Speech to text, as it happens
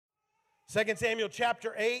2 Samuel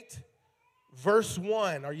chapter 8, verse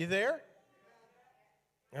 1. Are you there?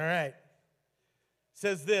 All right. It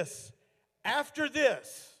says this, after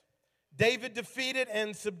this, David defeated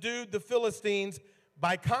and subdued the Philistines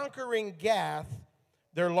by conquering Gath,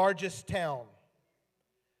 their largest town.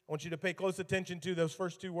 I want you to pay close attention to those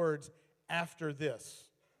first two words, after this.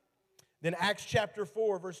 Then Acts chapter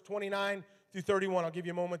 4, verse 29 through 31. I'll give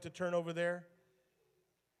you a moment to turn over there.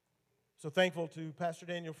 So thankful to Pastor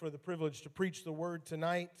Daniel for the privilege to preach the word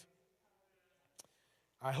tonight.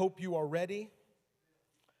 I hope you are ready,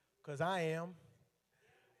 because I am,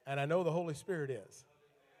 and I know the Holy Spirit is.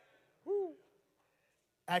 Woo.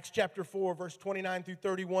 Acts chapter 4, verse 29 through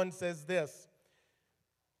 31 says this.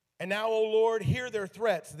 And now, O Lord, hear their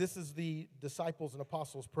threats. This is the disciples and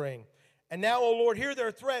apostles praying. And now, O Lord, hear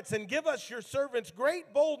their threats, and give us, your servants,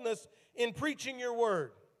 great boldness in preaching your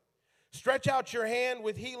word. Stretch out your hand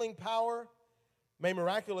with healing power. May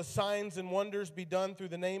miraculous signs and wonders be done through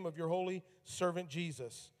the name of your holy servant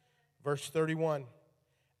Jesus. Verse 31.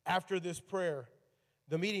 After this prayer,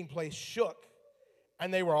 the meeting place shook,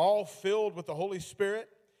 and they were all filled with the Holy Spirit.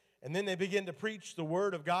 And then they began to preach the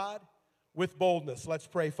word of God with boldness. Let's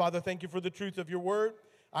pray. Father, thank you for the truth of your word.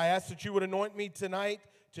 I ask that you would anoint me tonight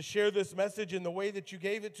to share this message in the way that you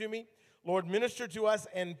gave it to me. Lord, minister to us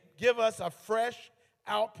and give us a fresh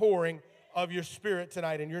outpouring of your Spirit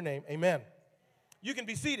tonight in your name. Amen. You can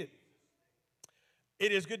be seated.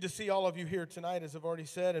 It is good to see all of you here tonight, as I've already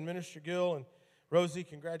said, and Minister Gill and Rosie,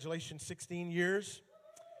 congratulations, 16 years.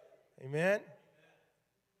 Amen.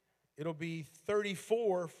 It'll be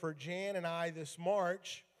 34 for Jan and I this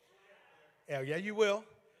March. Yeah, you will.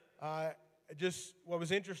 Just what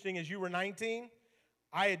was interesting is you were 19.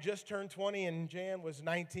 I had just turned 20, and Jan was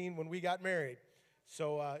 19 when we got married.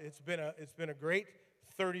 So it's been a great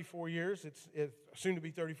 34 years. It's soon to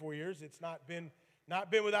be 34 years. It's not been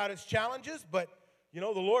without its challenges, but you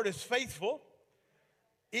know the Lord is faithful,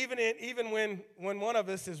 even when one of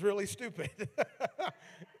us is really stupid.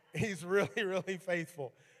 He's really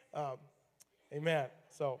faithful. Amen.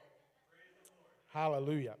 So,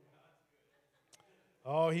 hallelujah.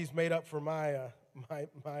 Oh, he's made up for I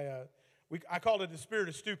called it the spirit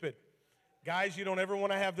of stupid. Guys, you don't ever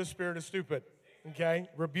want to have the spirit of stupid, okay?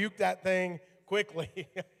 Rebuke that thing quickly.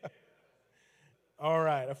 All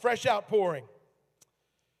right, a fresh outpouring.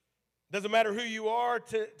 Doesn't matter who you are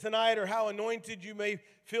tonight or how anointed you may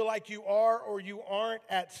feel like you are or you aren't,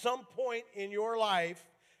 at some point in your life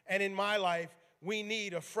and in my life, we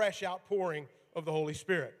need a fresh outpouring of the Holy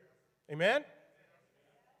Spirit. Amen?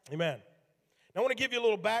 Amen. Now, I want to give you a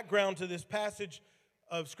little background to this passage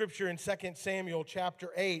of Scripture in 2 Samuel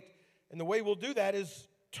chapter 8. And the way we'll do that is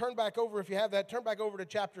turn back over, if you have that, turn back over to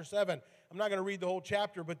chapter 7. I'm not going to read the whole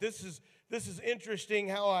chapter, but this is interesting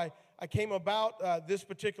how I came about this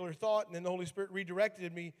particular thought, and then the Holy Spirit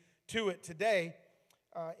redirected me to it today.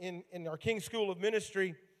 In our King School of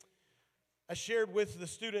Ministry, I shared with the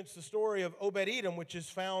students the story of Obed-Edom, which is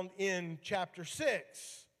found in chapter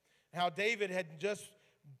 6. How David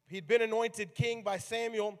he'd been anointed king by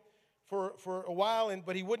Samuel for a while,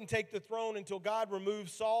 but he wouldn't take the throne until God removed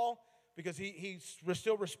Saul, because he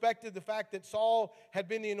still respected the fact that Saul had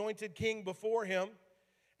been the anointed king before him.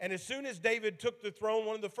 And as soon as David took the throne,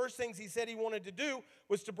 one of the first things he said he wanted to do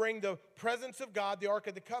was to bring the presence of God, the Ark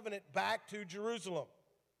of the Covenant, back to Jerusalem,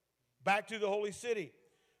 back to the holy city.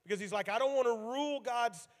 Because he's like, I don't want to rule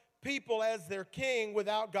God's people as their king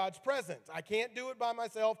without God's presence. I can't do it by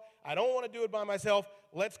myself. I don't want to do it by myself.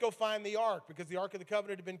 Let's go find the ark, because the Ark of the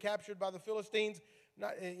Covenant had been captured by the Philistines.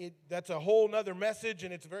 That's a whole nother message,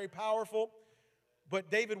 and it's very powerful. But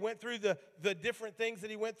David went through the different things that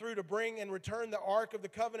he went through to bring and return the Ark of the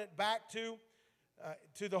Covenant back to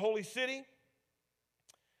the holy city.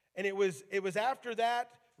 And it was after that,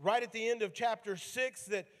 right at the end of chapter 6,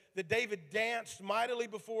 that David danced mightily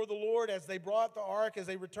before the Lord as they brought the ark, as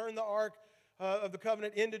they returned the ark of the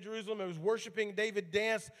covenant into Jerusalem. It was worshiping. David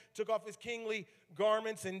danced, took off his kingly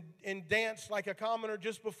garments, and danced like a commoner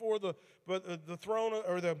just before the throne,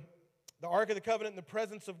 or the Ark of the Covenant, in the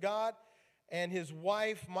presence of God. And his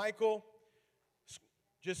wife, Michal,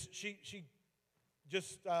 she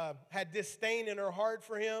had disdain in her heart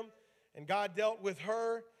for him, and God dealt with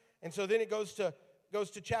her. And so then it goes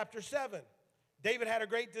to chapter 7. David had a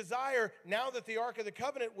great desire. Now that the Ark of the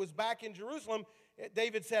Covenant was back in Jerusalem,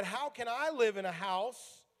 David said, how can I live in a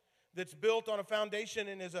house that's built on a foundation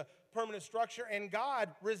and is a permanent structure, and God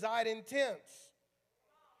reside in tents?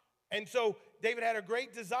 And so David had a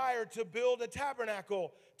great desire to build a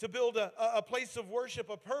tabernacle, to build a place of worship,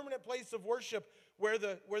 a permanent place of worship where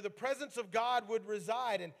the presence of God would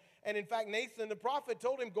reside. And in fact, Nathan the prophet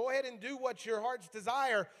told him, go ahead and do what your heart's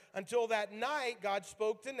desire. Until that night, God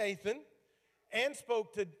spoke to Nathan and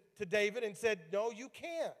spoke to David and said, no, you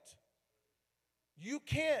can't. You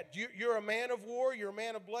can't. You're a man of war. You're a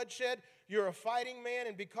man of bloodshed. You're a fighting man.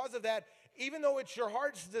 And because of that, even though it's your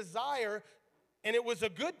heart's desire, and it was a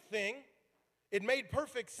good thing, it made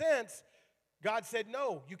perfect sense, God said,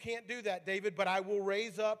 no, you can't do that, David, but I will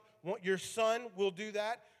raise up, your son will do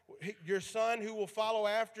that. Your son who will follow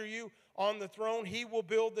after you on the throne, he will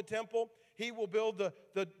build the temple. He will build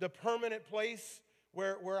the permanent place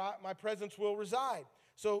where my presence will reside.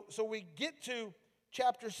 So we get to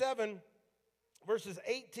chapter 7, verses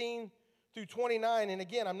 18 through 29. And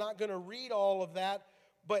again, I'm not going to read all of that,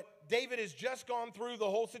 but David has just gone through the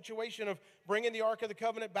whole situation of bringing the Ark of the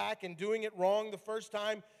Covenant back and doing it wrong the first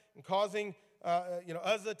time and causing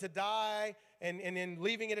Uzzah to die, and then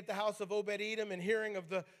leaving it at the house of Obed-Edom, and hearing of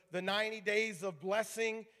the 90 days of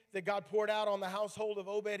blessing that God poured out on the household of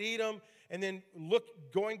Obed-Edom, and then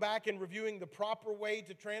going back and reviewing the proper way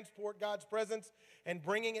to transport God's presence and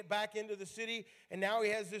bringing it back into the city. And now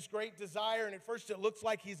he has this great desire, and at first it looks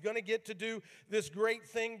like he's going to get to do this great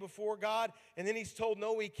thing before God, and then he's told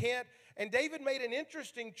no, he can't. And David made an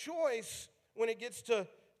interesting choice when it gets to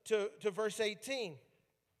verse 18.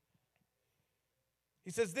 He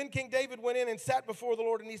says, then King David went in and sat before the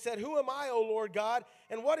Lord, and he said, who am I, O Lord God,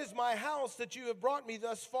 and what is my house that you have brought me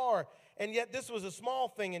thus far? And yet this was a small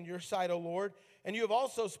thing in your sight, O Lord, and you have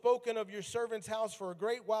also spoken of your servant's house for a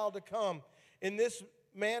great while to come. In this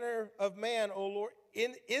manner of man, O Lord,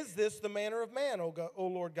 is this the manner of man, O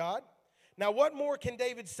Lord God? Now what more can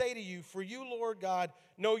David say to you? For you, Lord God,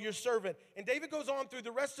 know your servant. And David goes on through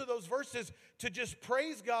the rest of those verses to just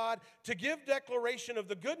praise God, to give declaration of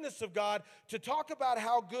the goodness of God, to talk about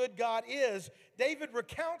how good God is. David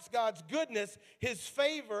recounts God's goodness, his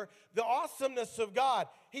favor, the awesomeness of God.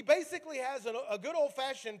 He basically has a good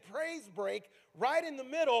old-fashioned praise break right in the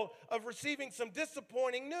middle of receiving some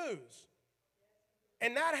disappointing news.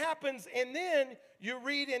 And that happens, and then you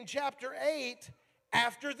read in chapter 8,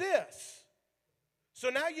 after this. So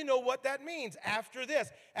now you know what that means, after this.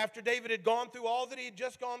 After David had gone through all that he had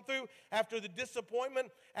just gone through, after the disappointment,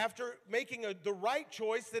 after making the right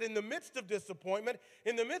choice, that in the midst of disappointment,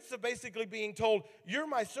 in the midst of basically being told, you're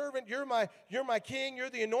my servant, you're my king, you're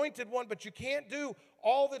the anointed one, but you can't do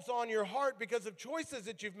all that's on your heart because of choices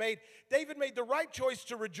that you've made. David made the right choice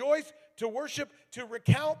to rejoice, to worship, to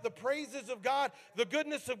recount the praises of God, the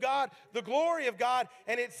goodness of God, the glory of God.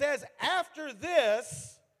 And it says, after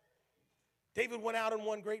this, David went out and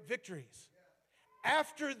won great victories.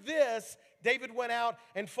 After this, David went out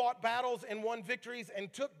and fought battles and won victories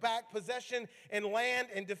and took back possession and land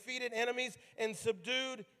and defeated enemies and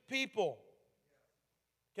subdued people.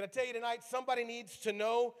 Can I tell you tonight, somebody needs to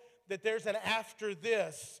know that there's an after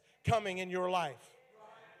this coming in your life.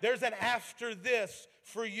 There's an after this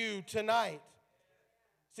for you tonight.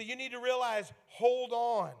 So you need to realize, hold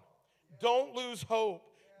on. Don't lose hope.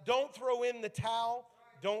 Don't throw in the towel.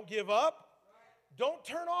 Don't give up. Don't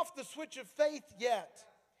turn off the switch of faith yet.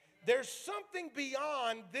 There's something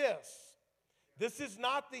beyond this. This is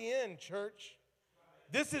not the end, church.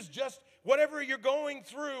 This is just whatever you're going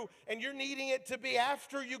through, and you're needing it to be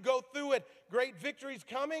after you go through it. Great victories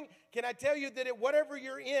coming. Can I tell you that whatever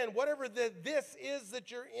you're in, whatever this is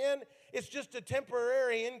that you're in, it's just a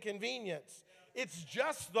temporary inconvenience. It's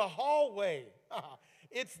just the hallway.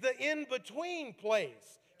 It's the in-between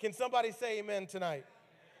place. Can somebody say amen tonight?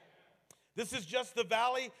 This is just the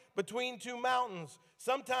valley between two mountains.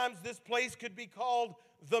 Sometimes this place could be called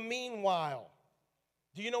the meanwhile.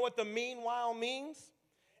 Do you know what the meanwhile means?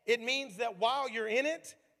 It means that while you're in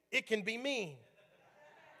it, it can be mean.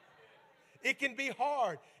 It can be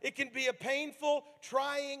hard. It can be a painful,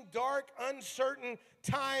 trying, dark, uncertain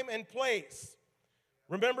time and place.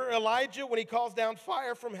 Remember Elijah when he calls down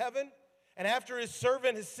fire from heaven? And after his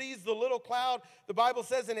servant has seized the little cloud, the Bible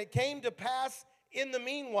says, and it came to pass in the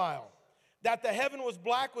meanwhile that the heaven was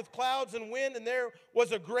black with clouds and wind, and there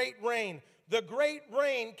was a great rain. The great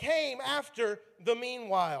rain came after the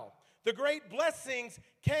meanwhile. The great blessings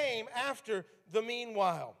came after the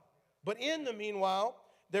meanwhile. But in the meanwhile,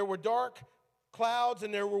 there were dark clouds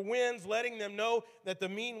and there were winds letting them know that the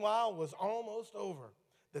meanwhile was almost over,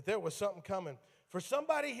 that there was something coming. For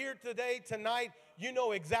somebody here today, tonight, you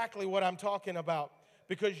know exactly what I'm talking about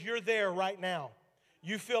because you're there right now.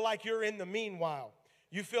 You feel like you're in the meanwhile.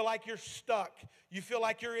 You feel like you're stuck. You feel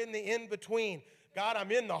like you're in the in-between. God,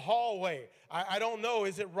 I'm in the hallway. I don't know,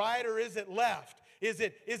 is it right or is it left? Is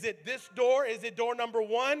it this door? Is it door number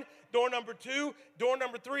 1, door number 2, door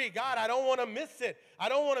number 3? God, I don't want to miss it. I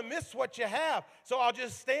don't want to miss what you have. So I'll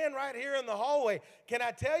just stand right here in the hallway. Can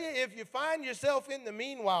I tell you, if you find yourself in the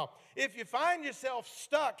meanwhile, if you find yourself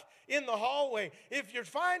stuck in the hallway, if you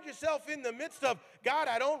find yourself in the midst of, God,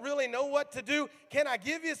 I don't really know what to do, can I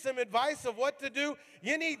give you some advice of what to do?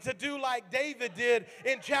 You need to do like David did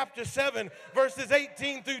in chapter 7, verses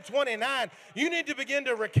 18 through 29. You need to begin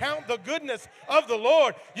to recount the goodness of the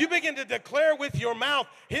Lord. You begin to declare with your mouth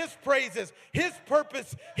His praises, His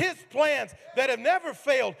purpose, His plans that have never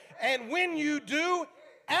failed. And when you do,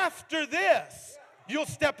 after this, you'll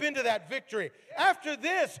step into that victory. After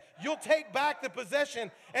this, you'll take back the possession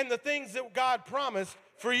and the things that God promised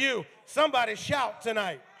for you. Somebody shout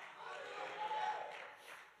tonight.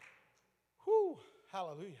 Whew,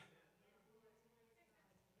 hallelujah.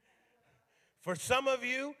 For some of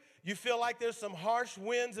you, you feel like there's some harsh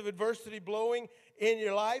winds of adversity blowing in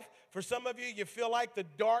your life. For some of you, you feel like the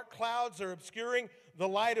dark clouds are obscuring the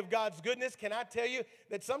light of God's goodness. Can I tell you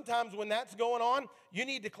that sometimes when that's going on, you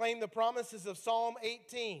need to claim the promises of Psalm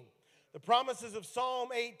 18. The promises of Psalm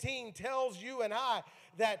 18 tells you and I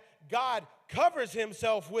that God covers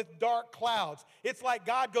Himself with dark clouds. It's like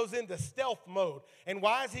God goes into stealth mode. And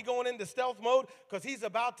why is He going into stealth mode? Because He's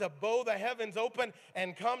about to bow the heavens open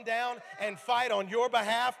and come down and fight on your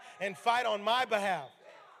behalf and fight on my behalf.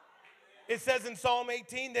 It says in Psalm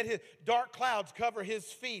 18 that His dark clouds cover His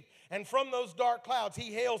feet. And from those dark clouds,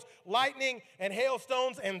 He hails lightning and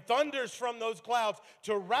hailstones and thunders from those clouds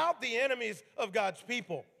to rout the enemies of God's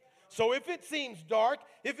people. So if it seems dark,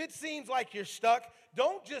 if it seems like you're stuck,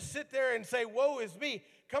 don't just sit there and say, woe is me.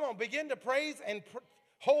 Come on, begin to praise and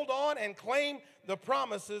hold on and claim the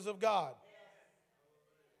promises of God.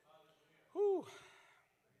 Whew.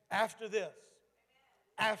 After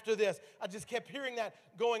this, I just kept hearing that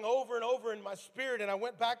going over and over in my spirit, and I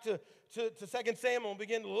went back to 2 Samuel and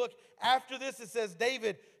began to look. After this, it says,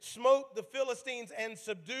 David smote the Philistines and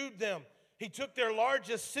subdued them. He took their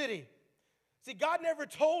largest city. See, God never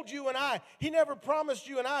told you and I, He never promised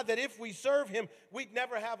you and I that if we serve Him, we'd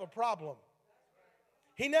never have a problem.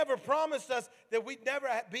 He never promised us that we'd never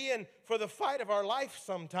be in for the fight of our life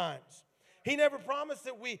sometimes. He never promised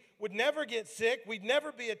that we would never get sick, we'd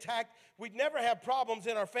never be attacked, we'd never have problems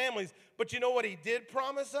in our families. But you know what He did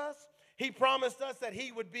promise us? He promised us that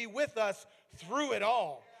He would be with us through it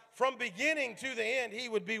all. From beginning to the end, He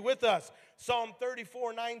would be with us. Psalm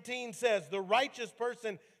 34:19 says, the righteous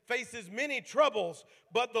person faces many troubles,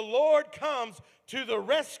 but the Lord comes to the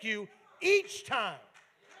rescue each time.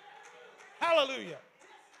 Hallelujah.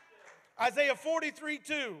 Isaiah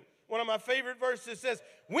 43:2, one of my favorite verses, says,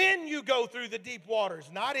 when you go through the deep waters,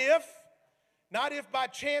 not if by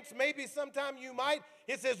chance, maybe sometime you might.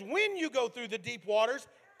 It says, when you go through the deep waters,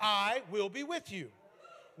 I will be with you.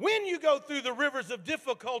 When you go through the rivers of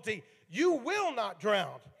difficulty, you will not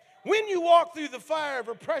drown. When you walk through the fire of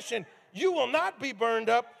oppression, you will not be burned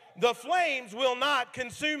up. The flames will not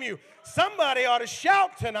consume you. Somebody ought to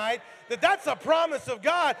shout tonight that that's a promise of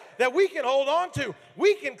God that we can hold on to.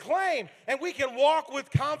 We can claim and we can walk with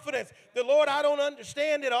confidence that, Lord, I don't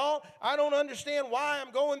understand it all. I don't understand why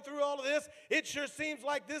I'm going through all of this. It sure seems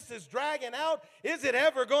like this is dragging out. Is it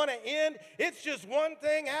ever going to end? It's just one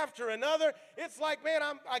thing after another. It's like, man,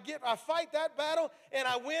 I fight that battle and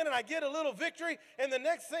I win and I get a little victory, and the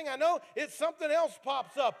next thing I know, it's something else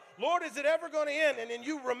pops up. Lord, is it ever going to end? And then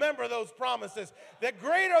you remember those promises that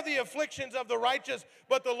great are the afflictions of the righteous,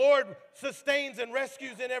 but the Lord sustains and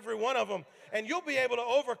rescues in every one of them. And you'll be able to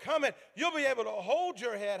overcome it. You'll be able to hold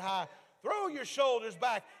your head high, throw your shoulders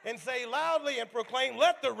back, and say loudly and proclaim,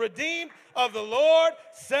 let the redeemed of the Lord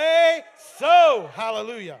say so.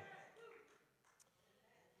 Hallelujah.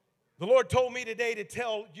 The Lord told me today to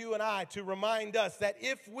tell you and I, to remind us that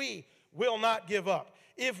if we will not give up,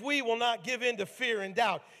 if we will not give in to fear and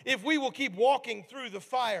doubt, if we will keep walking through the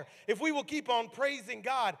fire, if we will keep on praising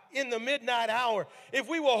God in the midnight hour, if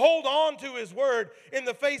we will hold on to His word in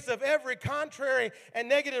the face of every contrary and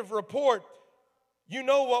negative report, you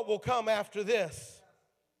know what will come after this.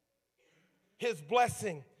 His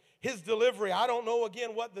blessing, His delivery. I don't know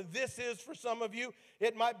again what this is for some of you.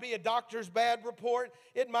 It might be a doctor's bad report.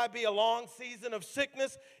 It might be a long season of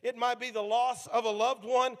sickness. It might be the loss of a loved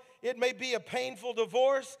one. It may be a painful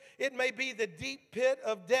divorce. It may be the deep pit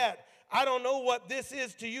of debt. I don't know what this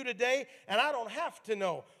is to you today, and I don't have to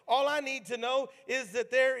know. All I need to know is that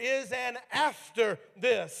there is an after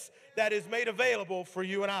this that is made available for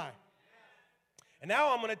you and I. And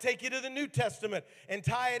now I'm going to take you to the New Testament and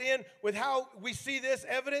tie it in with how we see this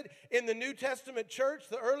evident in the New Testament church,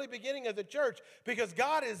 the early beginning of the church, because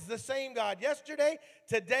God is the same God yesterday,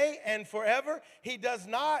 today, and forever. He is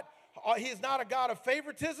not a God of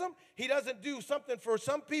favoritism. He doesn't do something for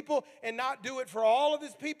some people and not do it for all of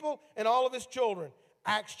his people and all of his children.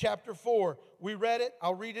 Acts chapter 4. We read it.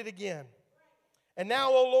 I'll read it again. And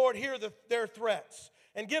now, O Lord, hear their threats.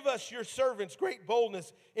 And give us, your servants, great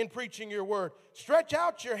boldness in preaching your word. Stretch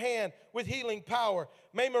out your hand with healing power.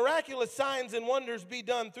 May miraculous signs and wonders be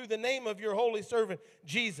done through the name of your holy servant,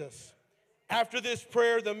 Jesus. After this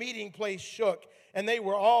prayer, the meeting place shook, and they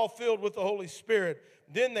were all filled with the Holy Spirit.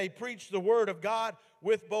 Then they preached the word of God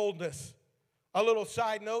with boldness. A little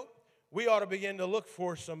side note, we ought to begin to look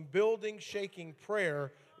for some building-shaking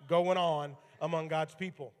prayer going on among God's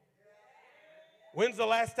people. When's the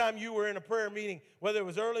last time you were in a prayer meeting, whether it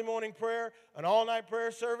was early morning prayer, an all-night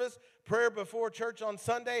prayer service, prayer before church on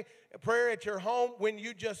Sunday, prayer at your home, when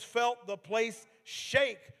you just felt the place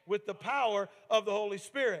shake with the power of the Holy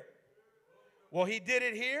Spirit? Well, he did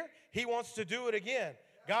it here. He wants to do it again.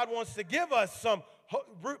 God wants to give us some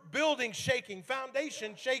building-shaking,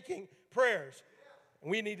 foundation-shaking prayers.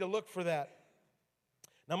 And we need to look for that.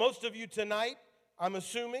 Now, most of you tonight, I'm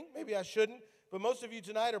assuming, maybe I shouldn't, but most of you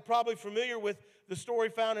tonight are probably familiar with the story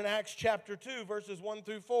found in Acts chapter 2, verses 1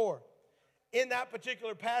 through 4. In that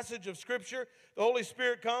particular passage of Scripture, the Holy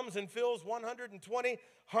Spirit comes and fills 120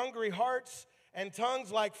 hungry hearts, and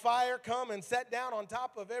tongues like fire come and set down on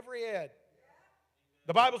top of every head.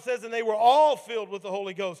 The Bible says, and they were all filled with the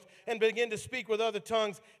Holy Ghost and began to speak with other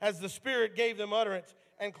tongues as the Spirit gave them utterance.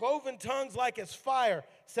 And cloven tongues like as fire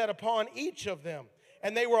set upon each of them.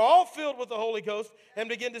 And they were all filled with the Holy Ghost and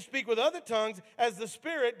began to speak with other tongues as the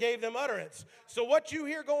Spirit gave them utterance. So what you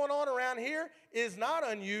hear going on around here is not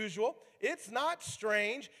unusual. It's not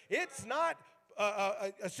strange. It's not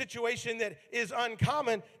a situation that is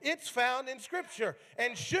uncommon. It's found in Scripture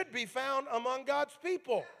and should be found among God's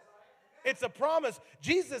people. It's a promise.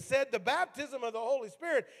 Jesus said the baptism of the Holy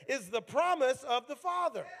Spirit is the promise of the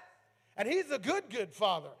Father. And he's a good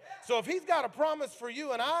Father. So if he's got a promise for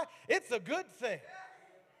you and I, it's a good thing.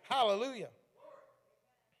 Hallelujah.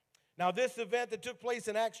 Now, this event that took place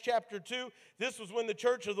in Acts chapter 2, this was when the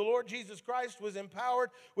church of the Lord Jesus Christ was empowered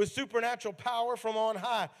with supernatural power from on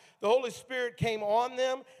high. The Holy Spirit came on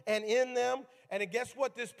them and in them, and guess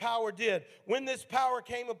what this power did? When this power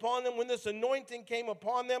came upon them, when this anointing came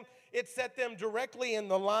upon them, it set them directly in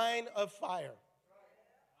the line of fire.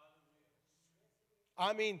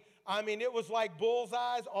 I mean, it was like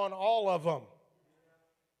bullseyes on all of them.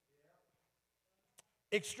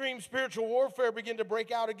 Extreme spiritual warfare began to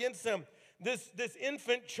break out against them. This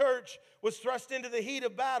infant church was thrust into the heat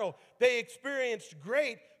of battle. They experienced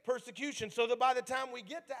great persecution, so that by the time we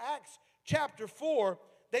get to Acts chapter 4,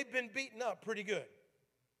 they've been beaten up pretty good.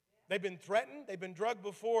 They've been threatened. They've been drugged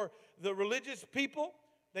before the religious people.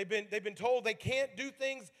 They've been told they can't do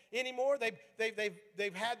things anymore.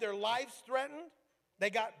 They've had their lives threatened. They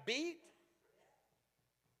got beat.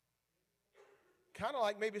 Kind of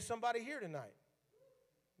like maybe somebody here tonight.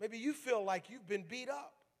 Maybe you feel like you've been beat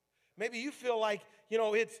up. Maybe you feel like,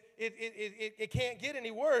 it can't get any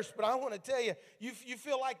worse, but I want to tell you, you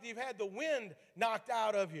feel like you've had the wind knocked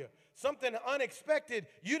out of you. Something unexpected.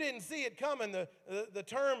 You didn't see it coming. The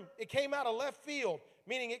term, it came out of left field,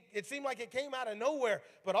 meaning it seemed like it came out of nowhere,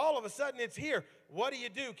 but all of a sudden it's here. What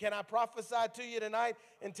do? Can I prophesy to you tonight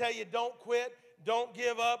and tell you don't quit, don't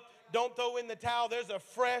give up, don't throw in the towel? There's a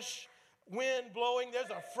fresh wind blowing. There's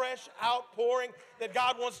a fresh outpouring that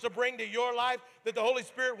God wants to bring to your life, that the Holy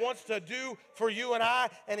Spirit wants to do for you and I,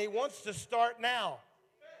 and he wants to start now.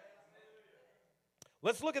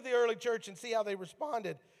 Let's look at the early church and see how they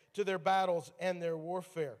responded to their battles and their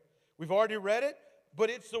warfare. We've already read it, but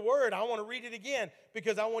it's the word. I want to read it again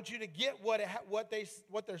because I want you to get what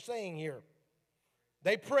they're saying here.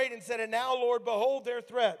 They prayed and said, and now, Lord, behold their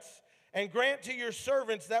threats, and grant to your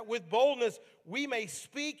servants that with boldness we may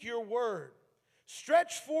speak your word.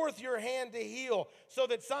 Stretch forth your hand to heal, so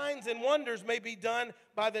that signs and wonders may be done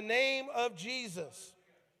by the name of Jesus.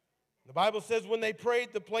 The Bible says when they prayed,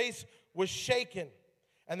 the place was shaken,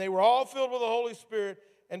 and they were all filled with the Holy Spirit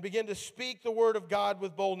and began to speak the word of God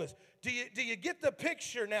with boldness. Do you get the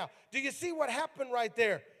picture now? Do you see what happened right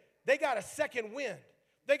there? They got a second wind.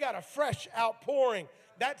 They got a fresh outpouring.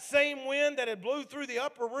 That same wind that had blew through the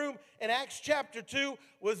upper room in Acts chapter 2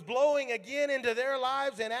 was blowing again into their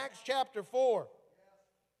lives in Acts chapter 4.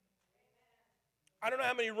 I don't know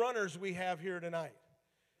how many runners we have here tonight.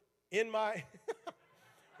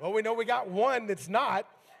 Well, we know we got one that's not.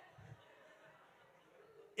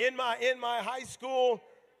 In my high school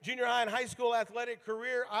junior high and high school athletic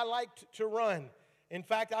career, I liked to run. In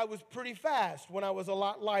fact, I was pretty fast when I was a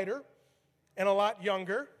lot lighter and a lot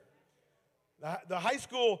younger. The high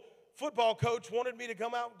school football coach wanted me to go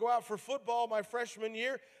out for football my freshman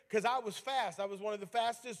year because I was fast. I was one of the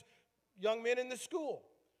fastest young men in the school.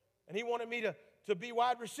 And he wanted me to be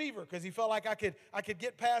wide receiver because he felt like I could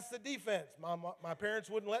get past the defense. My parents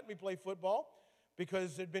wouldn't let me play football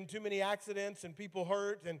because there'd been too many accidents and people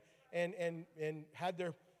hurt and had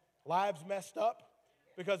their lives messed up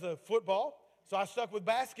because of football. So I stuck with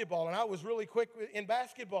basketball, and I was really quick in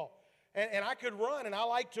basketball. And I could run, and I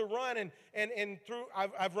like to run, and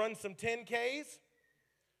I've run some 10Ks.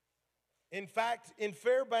 In fact, in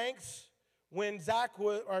Fairbanks, when Zach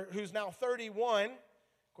who's now 31, of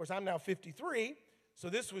course I'm now 53, so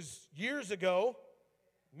this was years ago,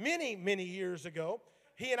 many, many years ago,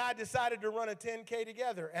 he and I decided to run a 10K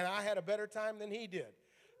together, and I had a better time than he did.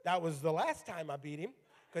 That was the last time I beat him,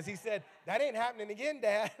 because he said, "That ain't happening again,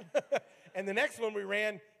 Dad." And the next one we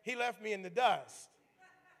ran, he left me in the dust.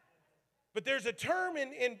 But there's a term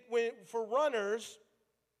for runners,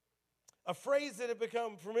 a phrase that has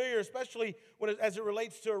become familiar, especially as it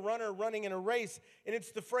relates to a runner running in a race, and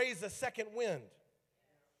it's the phrase, a second wind.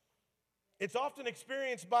 It's often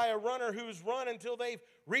experienced by a runner who's run until they've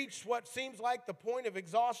reached what seems like the point of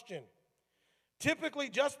exhaustion. Typically,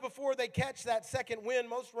 just before they catch that second wind,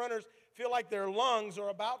 most runners feel like their lungs are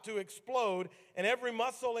about to explode and every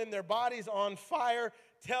muscle in their body's on fire,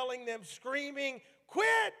 telling them, screaming,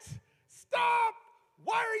 "Quit! Stop!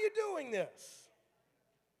 Why are you doing this?"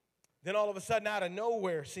 Then all of a sudden, out of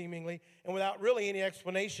nowhere, seemingly, and without really any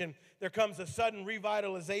explanation, there comes a sudden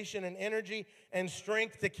revitalization and energy and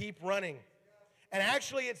strength to keep running. And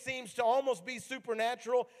actually, it seems to almost be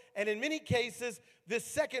supernatural. And in many cases, this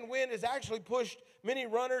second wind has actually pushed many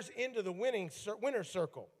runners into the winner's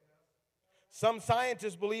circle. Some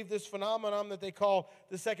scientists believe this phenomenon that they call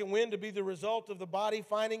the second wind to be the result of the body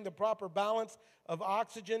finding the proper balance of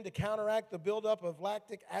oxygen to counteract the buildup of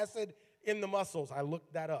lactic acid in the muscles. I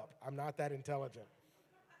looked that up. I'm not that intelligent.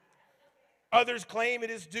 Others claim it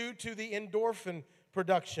is due to the endorphin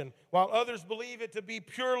production, while others believe it to be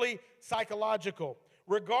purely psychological.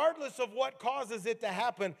 Regardless of what causes it to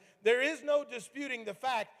happen, there is no disputing the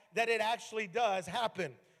fact that it actually does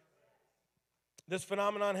happen. This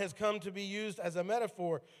phenomenon has come to be used as a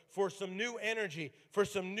metaphor for some new energy, for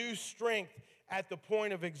some new strength at the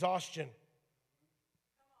point of exhaustion.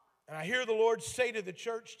 And I hear the Lord say to the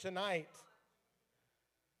church tonight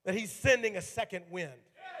that He's sending a second wind.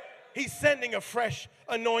 He's sending a fresh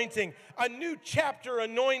anointing, a new chapter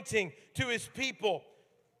anointing to His people.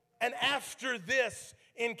 And after this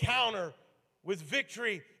encounter with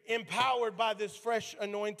victory, empowered by this fresh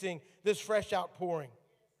anointing, this fresh outpouring,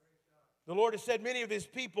 the Lord has said many of His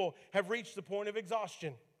people have reached the point of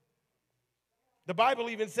exhaustion. The Bible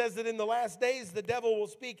even says that in the last days, the devil will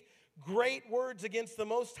speak great words against the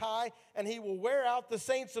Most High, and he will wear out the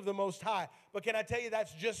saints of the Most High. But can I tell you,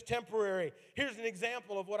 that's just temporary. Here's an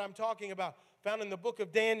example of what I'm talking about, found in the book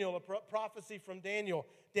of Daniel, a prophecy from Daniel,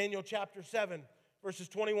 Daniel chapter 7, verses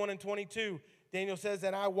 21 and 22. Daniel says,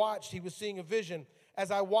 "And I watched," he was seeing a vision, "as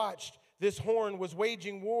I watched, this horn was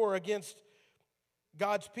waging war against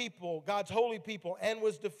God's people, God's holy people, and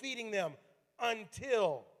was defeating them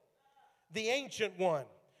until the Ancient One,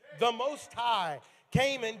 the Most High,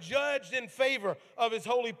 came and judged in favor of His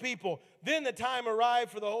holy people. Then the time arrived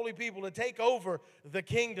for the holy people to take over the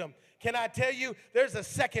kingdom." Can I tell you, there's a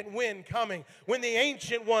second wind coming when the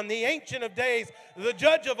Ancient One, the Ancient of Days, the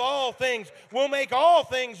Judge of all things, will make all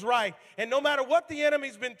things right. And no matter what the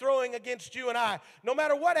enemy's been throwing against you and I, no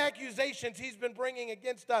matter what accusations he's been bringing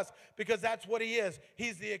against us, because that's what he is.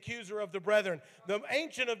 He's the accuser of the brethren. The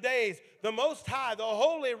Ancient of Days, the Most High, the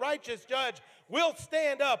holy, righteous Judge, will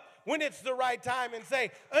stand up when it's the right time and say,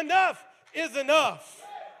 "Enough is enough."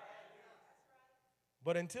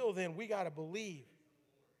 But until then, we got to believe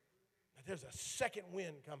that there's a second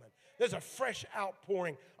wind coming. There's a fresh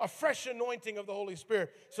outpouring, a fresh anointing of the Holy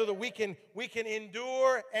Spirit, so that we can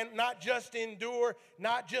endure, and not just endure,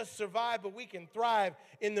 not just survive, but we can thrive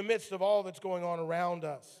in the midst of all that's going on around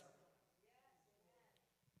us.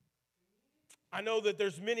 I know that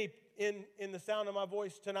there's many in the sound of my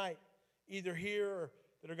voice tonight, either here or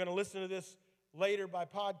that are going to listen to this later by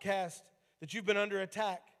podcast, that you've been under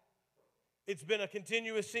attack. It's been a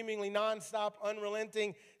continuous, seemingly nonstop,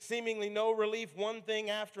 unrelenting, seemingly no relief, one thing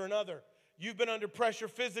after another. You've been under pressure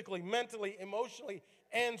physically, mentally, emotionally,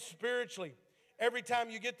 and spiritually. Every time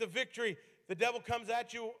you get the victory, the devil comes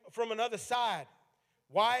at you from another side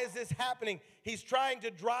Why is this happening? He's trying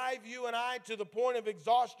to drive you and I to the point of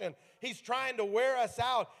exhaustion. He's trying to wear us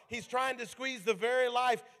out. He's trying to squeeze the very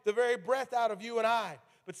life, the very breath out of you and I.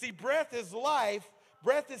 But see, breath is life.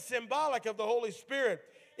 Breath is symbolic of the Holy Spirit.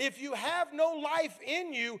 If you have no life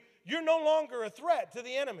in you, you're no longer a threat to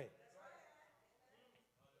the enemy.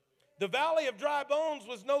 The valley of dry bones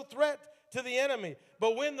was no threat to the enemy.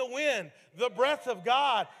 But when the wind, the breath of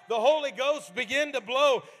God, the Holy Ghost began to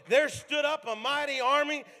blow, there stood up a mighty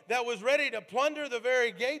army that was ready to plunder the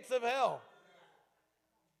very gates of hell.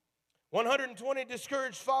 120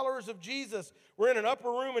 discouraged followers of Jesus were in an upper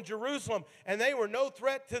room in Jerusalem, and they were no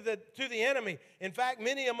threat to the enemy. In fact,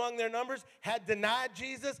 many among their numbers had denied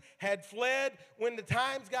Jesus, had fled when the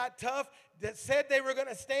times got tough, that said they were going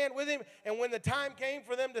to stand with him, and when the time came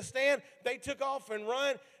for them to stand, they took off and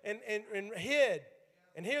run and hid.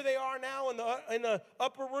 And here they are now in the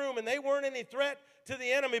upper room, and they weren't any threat to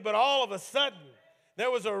the enemy, but all of a sudden, there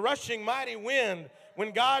was a rushing mighty wind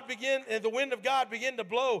when the wind of God began to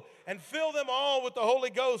blow and fill them all with the Holy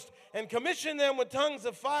Ghost and commission them with tongues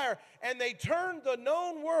of fire, and they turned the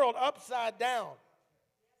known world upside down.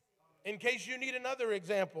 In case you need another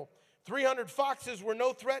example, 300 foxes were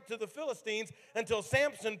no threat to the Philistines until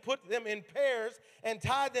Samson put them in pairs and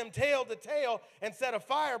tied them tail to tail and set a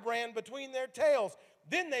firebrand between their tails.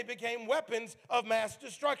 Then they became weapons of mass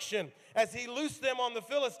destruction as he loosed them on the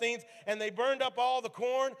Philistines, and they burned up all the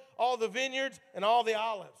corn, all the vineyards, and all the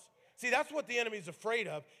olives. See, that's what the enemy's afraid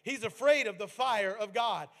of. He's afraid of the fire of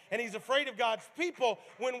God, and he's afraid of God's people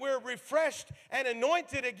when we're refreshed and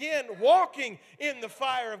anointed again, walking in the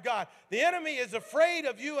fire of God. The enemy is afraid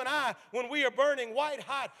of you and I when we are burning white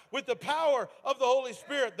hot with the power of the Holy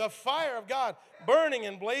Spirit, the fire of God burning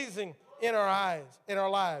and blazing in our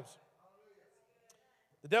lives.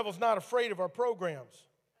 The devil's not afraid of our programs.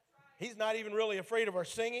 He's not even really afraid of our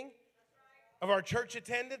singing, of our church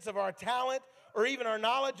attendance, of our talent, or even our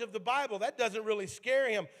knowledge of the Bible. That doesn't really scare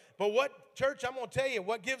him. But what, church, I'm going to tell you,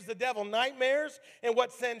 what gives the devil nightmares and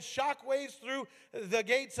what sends shockwaves through the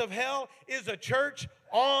gates of hell is a church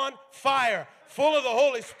on fire, full of the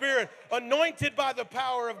Holy Spirit, anointed by the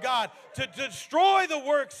power of God to destroy the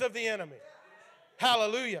works of the enemy.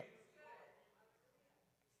 Hallelujah.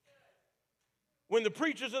 When the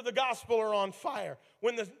preachers of the gospel are on fire,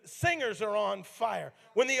 when the singers are on fire,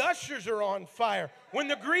 when the ushers are on fire, when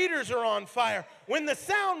the greeters are on fire, when the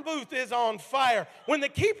sound booth is on fire, when the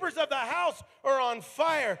keepers of the house are on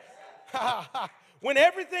fire, when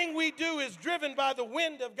everything we do is driven by the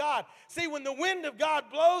wind of God. See, when the wind of God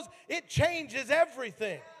blows, it changes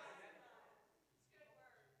everything.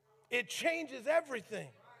 It changes everything.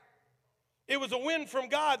 It was a wind from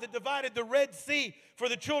God that divided the Red Sea for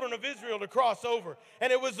the children of Israel to cross over.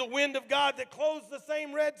 And it was the wind of God that closed the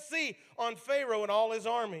same Red Sea on Pharaoh and all his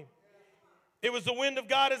army. It was the wind of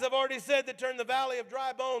God, as I've already said, that turned the valley of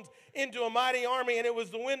dry bones into a mighty army. And it was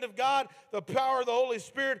the wind of God, the power of the Holy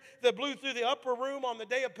Spirit, that blew through the upper room on the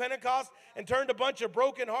day of Pentecost and turned a bunch of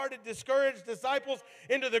broken-hearted, discouraged disciples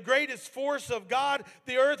into the greatest force of God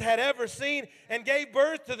the earth had ever seen and gave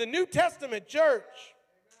birth to the New Testament church.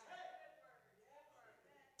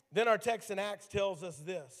 Then our text in Acts tells us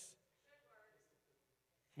this.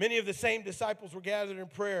 Many of the same disciples were gathered in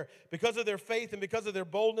prayer. Because of their faith and because of their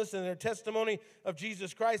boldness and their testimony of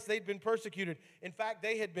Jesus Christ, they'd been persecuted. In fact,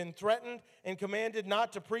 they had been threatened and commanded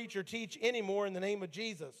not to preach or teach anymore in the name of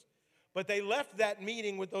Jesus. But they left that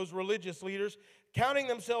meeting with those religious leaders, counting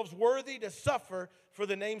themselves worthy to suffer for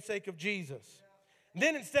the namesake of Jesus.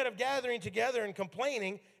 Then instead of gathering together and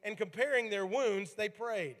complaining and comparing their wounds, they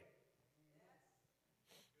prayed.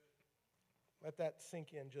 Let that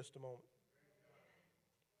sink in just a moment.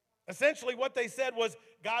 Essentially, what they said was,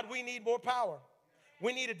 God, we need more power.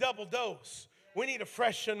 We need a double dose. We need a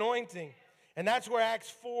fresh anointing. And that's where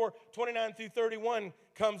Acts 4:29 through 31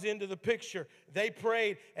 comes into the picture. They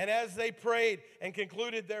prayed, and as they prayed and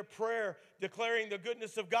concluded their prayer, declaring the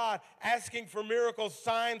goodness of God, asking for miracles,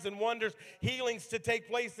 signs, and wonders, healings to take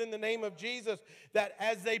place in the name of Jesus, that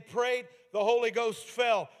as they prayed, the Holy Ghost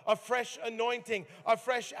fell, a fresh anointing, a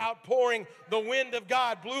fresh outpouring. The wind of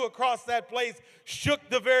God blew across that place, shook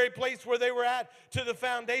the very place where they were at to the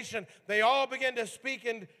foundation. They all began to speak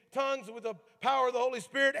in tongues with the power of the Holy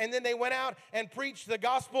Spirit, and then they went out and preached the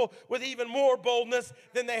gospel with even more boldness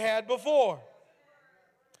than they had before.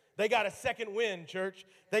 They got a second wind, church.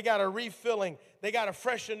 They got a refilling. They got a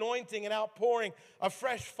fresh anointing and outpouring, a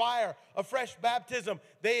fresh fire, a fresh baptism.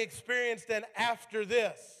 They experienced an after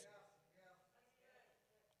this.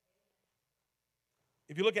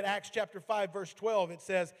 If you look at Acts chapter 5, verse 12, it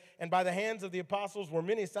says, and by the hands of the apostles were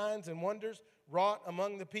many signs and wonders wrought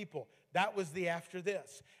among the people. That was the after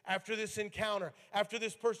this. After this encounter, after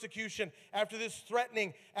this persecution, after this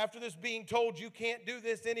threatening, after this being told you can't do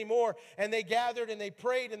this anymore. And they gathered and they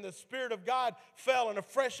prayed, and the Spirit of God fell, and a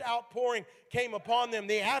fresh outpouring came upon them.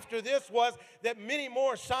 The after this was that many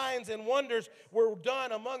more signs and wonders were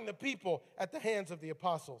done among the people at the hands of the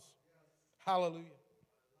apostles. Hallelujah.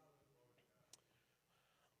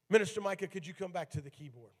 Minister Micah, could you come back to the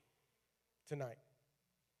keyboard tonight?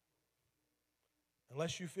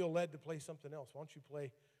 Unless you feel led to play something else, why don't you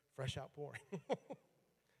play Fresh Outpouring?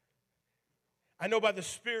 I know by the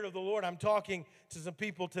Spirit of the Lord I'm talking to some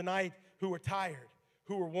people tonight who are tired,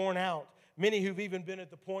 who are worn out, many who've even been at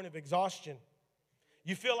the point of exhaustion.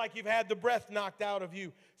 You feel like you've had the breath knocked out of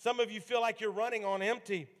you. Some of you feel like you're running on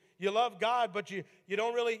empty. You love God, but you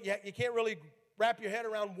can't really wrap your head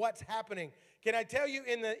around what's happening. Can I tell you,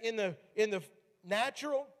 in the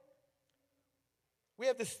natural, we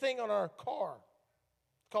have this thing on our car.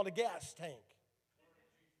 It's called a gas tank.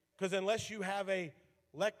 Because unless you have a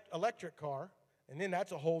electric car, and then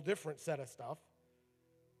that's a whole different set of stuff.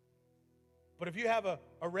 But if you have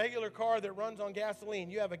a regular car that runs on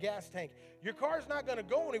gasoline, you have a gas tank. Your car's not going to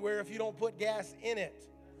go anywhere if you don't put gas in it.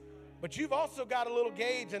 But you've also got a little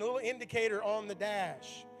gauge and a little indicator on the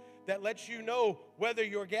dash that lets you know whether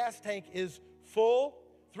your gas tank is full,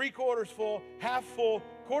 3/4 full, half full,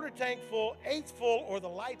 quarter tank full, eighth full, or the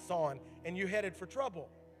lights on, and you're headed for trouble.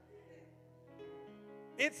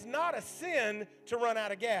 It's not a sin to run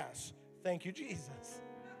out of gas. Thank you, Jesus.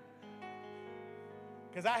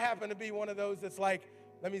 Because I happen to be one of those that's like,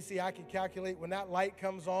 let me see, I can calculate when that light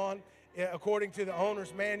comes on, according to the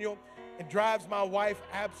owner's manual. It drives my wife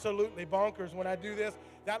absolutely bonkers when I do this.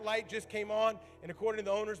 That light just came on, and according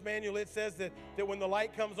to the owner's manual, it says that when the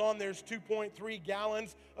light comes on, there's 2.3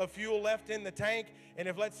 gallons of fuel left in the tank.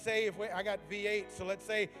 And let's say I got V8, so let's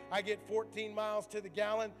say I get 14 miles to the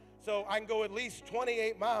gallon, so I can go at least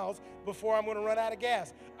 28 miles before I'm going to run out of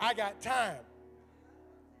gas. I got time.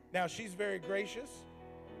 Now, she's very gracious,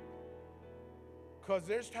 because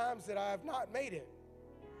there's times that I have not made it.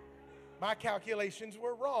 My calculations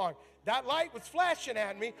were wrong. That light was flashing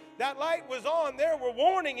at me. That light was on. There were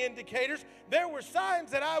warning indicators. There were signs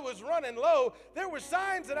that I was running low. There were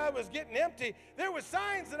signs that I was getting empty. There were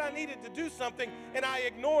signs that I needed to do something, and I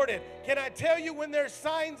ignored it. Can I tell you, when there's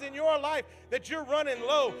signs in your life that you're running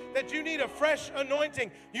low, that you need a fresh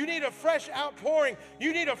anointing, you need a fresh outpouring,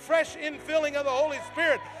 you need a fresh infilling of the Holy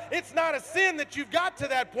Spirit? It's not a sin that you've got to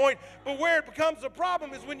that point, but where it becomes a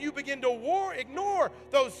problem is when you begin to ignore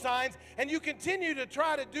those signs, and you continue to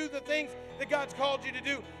try to do the things that God's called you to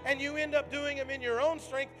do, and you end up doing them in your own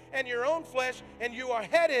strength and your own flesh, and you are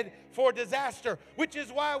headed for disaster, which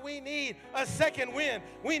is why we need a second wind.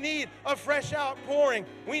 We need a fresh outpouring.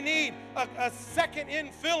 We need a second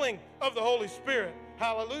infilling of the Holy Spirit.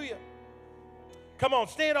 Hallelujah. Come on,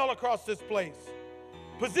 stand all across this place.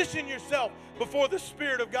 Position yourself before the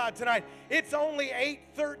Spirit of God tonight. It's only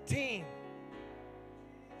 8:13.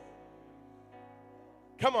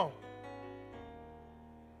 Come on.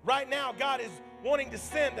 Right now, God is wanting to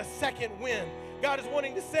send a second wind. God is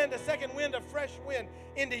wanting to send a second wind, a fresh wind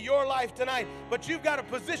into your life tonight. But you've got to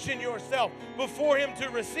position yourself before Him to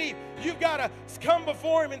receive. You've got to come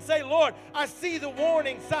before Him and say, Lord, I see the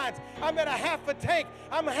warning signs. I'm at a half a tank.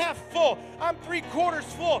 I'm half full. I'm 3/4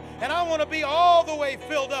 full. And I want to be all the way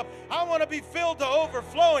filled up. I want to be filled to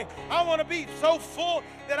overflowing. I want to be so full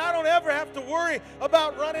that I don't ever have to worry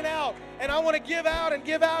about running out. And I want to give out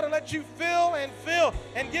and let you fill and fill.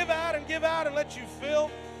 And give out and let you fill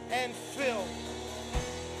and fill.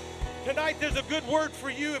 Tonight there's a good word for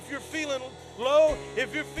you. If you're feeling low,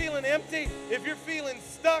 if you're feeling empty, if you're feeling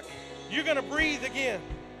stuck, you're going to breathe again.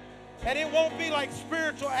 And it won't be like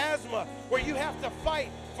spiritual asthma where you have to fight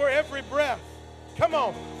for every breath. Come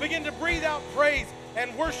on, begin to breathe out praise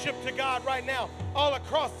and worship to God right now all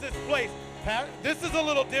across this place. This is a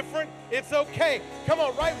little different. It's okay. Come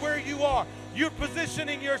on, right where you are. You're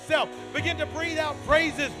positioning yourself. Begin to breathe out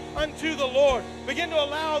praises unto the Lord. Begin to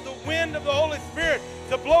allow the wind of the Holy Spirit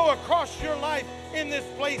to blow across your life in this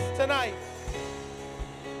place tonight.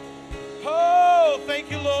 Oh,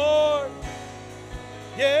 thank you, Lord.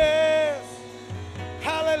 Yes.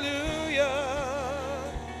 Hallelujah.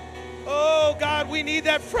 Oh, God, we need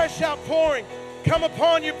that fresh outpouring. Come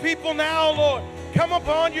upon your people now, Lord. Come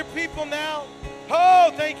upon your people now.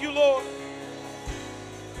 Oh, thank you, Lord.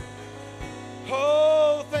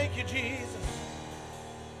 Oh, thank you, Jesus.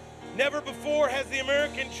 Never before has the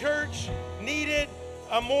American church needed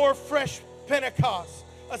a more fresh Pentecost,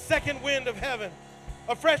 a second wind of heaven,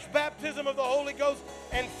 a fresh baptism of the Holy Ghost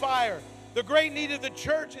and fire. The great need of the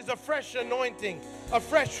church is a fresh anointing, a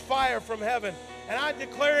fresh fire from heaven. And I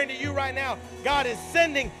declare into you right now, God is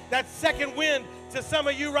sending that second wind to some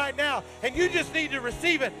of you right now. And you just need to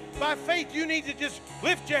receive it. By faith, you need to just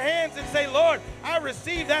lift your hands and say, Lord, I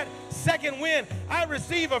receive that second wind. I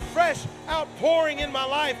receive a fresh outpouring in my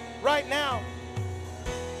life right now.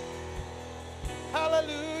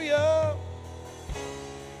 Hallelujah.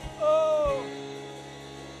 Oh,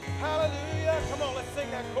 hallelujah. Come on, let's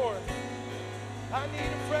sing that chorus. I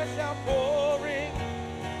need a fresh outpouring.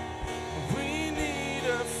 We need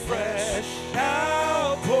a fresh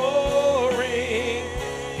outpouring.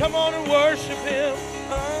 Come on and worship Him.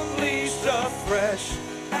 Unleash a fresh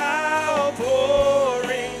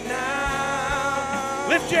outpouring now.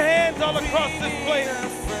 Lift your hands all across this place.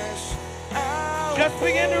 Just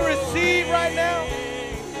begin to receive right now.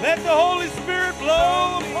 Let the Holy Spirit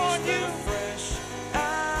blow upon you. Fresh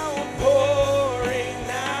outpouring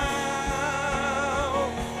now.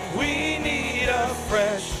 We need a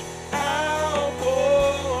fresh outpouring.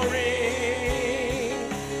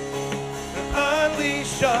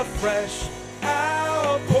 Unleash a fresh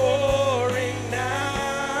outpouring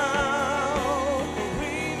now.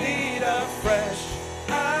 We need a fresh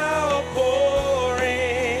outpouring.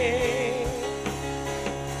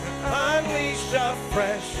 Unleash a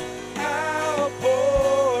fresh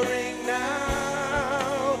outpouring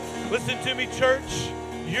now. Listen to me, church.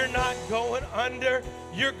 You're not going under,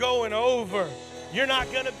 you're going over. You're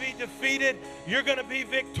not going to be defeated, you're going to be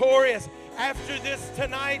victorious. After this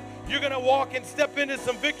tonight, you're going to walk and step into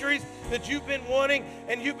some victories that you've been wanting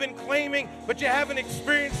and you've been claiming, but you haven't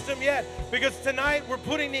experienced them yet. Because tonight we're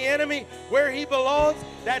putting the enemy where he belongs.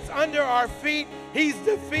 That's under our feet. He's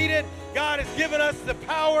defeated. God has given us the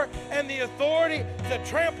power and the authority to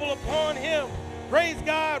trample upon him. Praise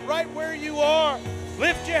God right where you are.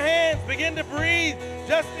 Lift your hands. Begin to breathe.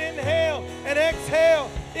 Just inhale and exhale.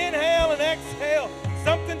 Inhale and exhale.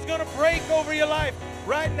 Something's going to break over your life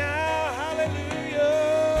right now. Hallelujah.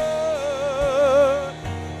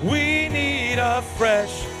 We need a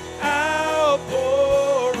fresh outpouring.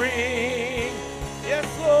 Yes,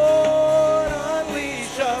 Lord.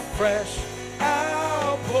 Unleash a fresh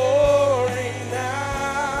outpouring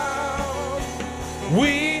now.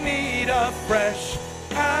 We need a fresh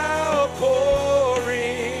outpouring.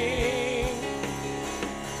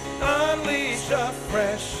 Unleash a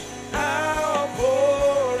fresh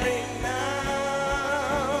outpouring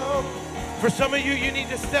now. For some of you, you need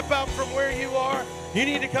to step out from where you are. You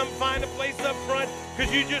need to come find a place up front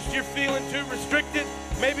because you're feeling too restricted.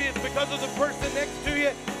 Maybe it's because of the person next to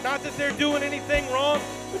you. Not that they're doing anything wrong,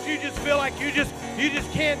 but you just feel like you just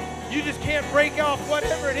can't break off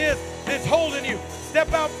whatever it is that's holding you.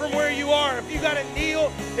 Step out from where you are. If you got to kneel,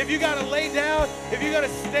 if you got to lay down, if you got to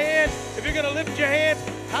stand, if you're going to lift your hands,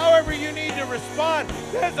 however you need to respond,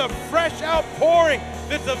 there's a fresh outpouring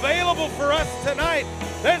that's available for us tonight.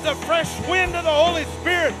 There's a fresh wind of the Holy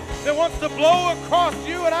Spirit that wants to blow across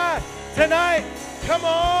you and I tonight. Come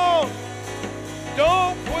on.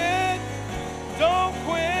 Don't quit. Don't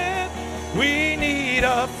quit. We need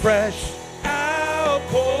a fresh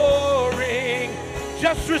outpouring.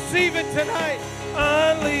 Just receive it tonight.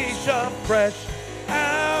 Unleash a fresh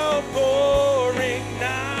outpouring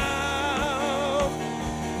now.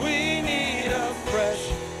 We need a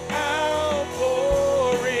fresh outpouring.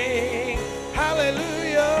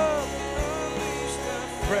 Hallelujah. Unleash the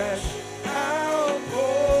fresh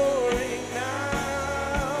outpouring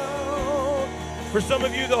now. For some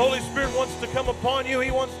of you, the Holy Spirit wants to come upon you.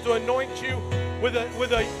 He wants to anoint you with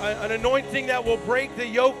an anointing that will break the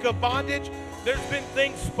yoke of bondage. There's been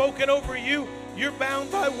things spoken over you. You're bound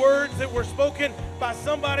by words that were spoken by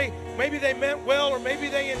somebody. Maybe they meant well or maybe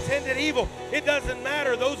they intended evil. It doesn't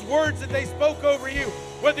matter. Those words that they spoke over you,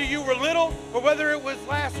 whether you were little or whether it was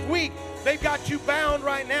last week, they've got you bound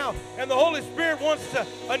right now. And the Holy Spirit wants to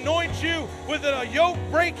anoint you with a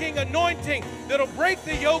yoke-breaking anointing that'll break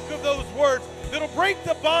the yoke of those words, that'll break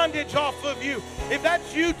the bondage off of you. If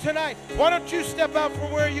that's you tonight, why don't you step out from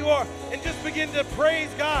where you are and just begin to praise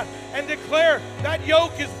God and declare that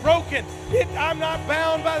yoke is broken. I'm not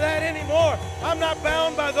bound by that anymore. I'm not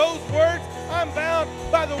bound by those words. I'm bound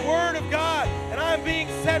by the Word of God, and I'm being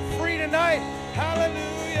set free tonight.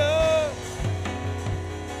 Hallelujah.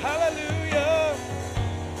 Hallelujah.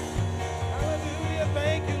 Hallelujah.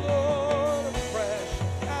 Thank you, Lord. A fresh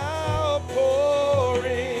outpouring.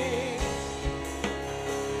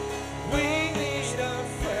 We need a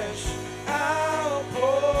fresh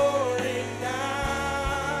outpouring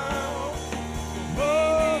now.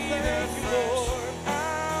 Oh, thank you, Lord.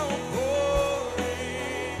 Outpouring.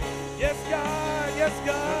 Yes, God. Yes,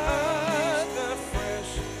 God. The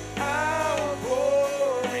fresh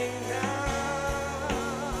outpouring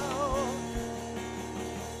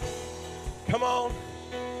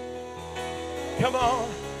Come on.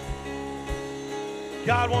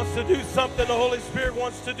 God wants to do something. The Holy Spirit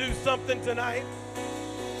wants to do something tonight.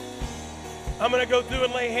 I'm going to go through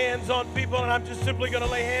and lay hands on people, and I'm just simply going to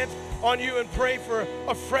lay hands on you and pray for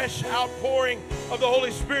a fresh outpouring of the Holy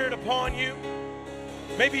Spirit upon you.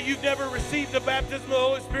 Maybe you've never received the baptism of the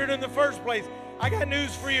Holy Spirit in the first place. I got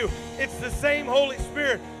news for you. It's the same Holy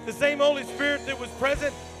Spirit. The same Holy Spirit that was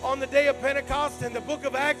present on the day of Pentecost in the book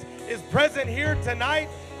of Acts is present here tonight.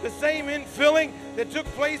 The same infilling that took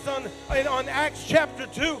place on Acts chapter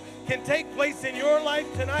 2 can take place in your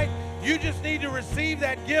life tonight. You just need to receive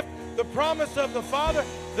that gift, the promise of the Father,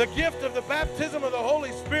 the gift of the baptism of the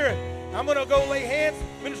Holy Spirit. I'm going to go lay hands.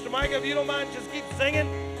 Minister Micah, if you don't mind, just keep singing.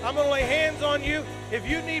 I'm going to lay hands on you. If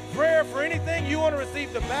you need prayer for anything, you want to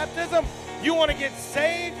receive the baptism, you want to get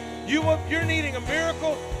saved, you're needing a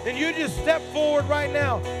miracle, then you just step forward right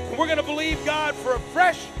now. And we're going to believe God for a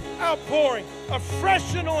fresh outpouring, a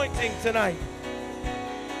fresh anointing tonight.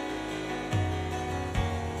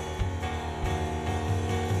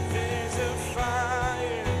 There's a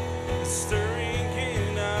fire stirring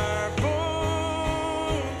in our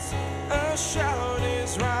bones. A shout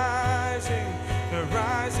is rising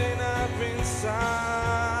up inside.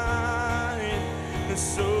 And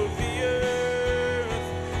so the earth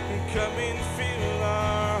come and fill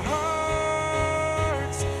our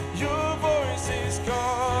hearts. Your voice is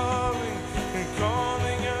calling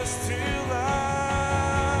us to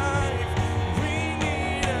life. We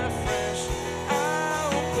need a fresh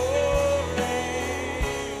outpouring.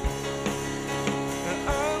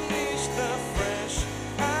 Unleash the fresh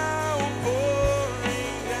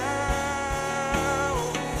outpouring now.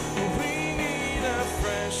 We need a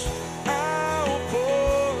fresh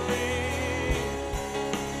outpouring.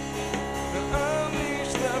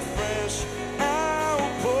 Unleash the fresh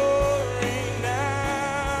outpouring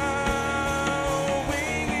now. We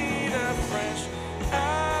need a fresh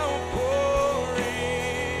outpouring.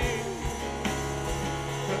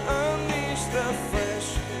 Unleash the fresh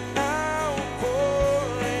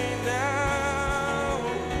outpouring now.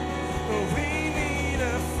 We need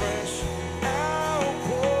a fresh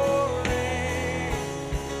outpouring.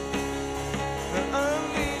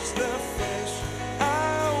 Unleash the fresh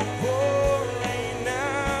outpouring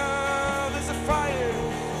now.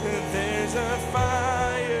 There's a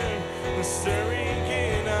fire stirring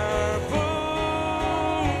in our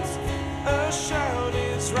bones. A shout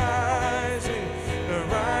is rising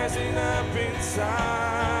up inside.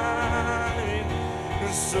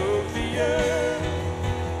 And so the earth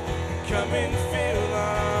come and fill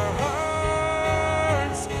our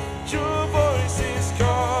hearts. Your voice is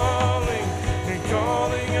calling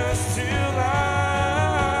us to life.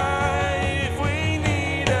 We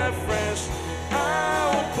need a fresh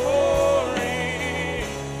outpouring.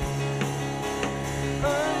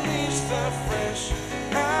 Unleash the fresh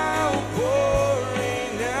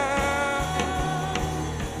outpouring now.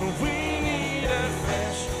 We need a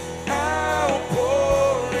fresh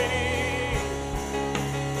outpouring.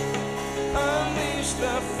 Unleash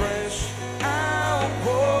the fresh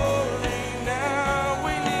outpouring now.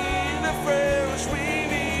 We need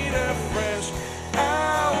a fresh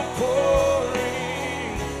outpouring.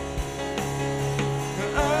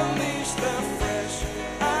 Unleash the fresh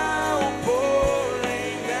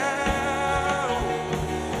outpouring now.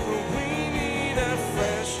 We need a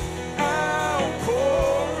fresh outpouring.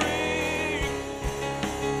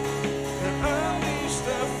 Unleash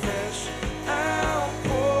the fresh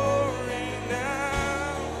outpouring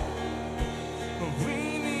now. We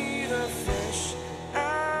need a fresh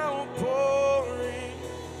outpouring.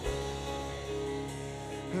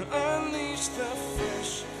 Unleash the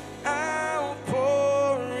fresh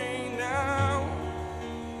outpouring now.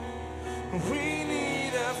 We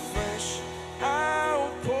need a fresh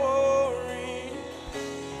outpouring.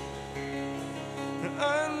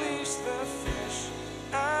 Unleash the fresh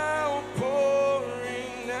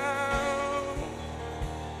outpouring now.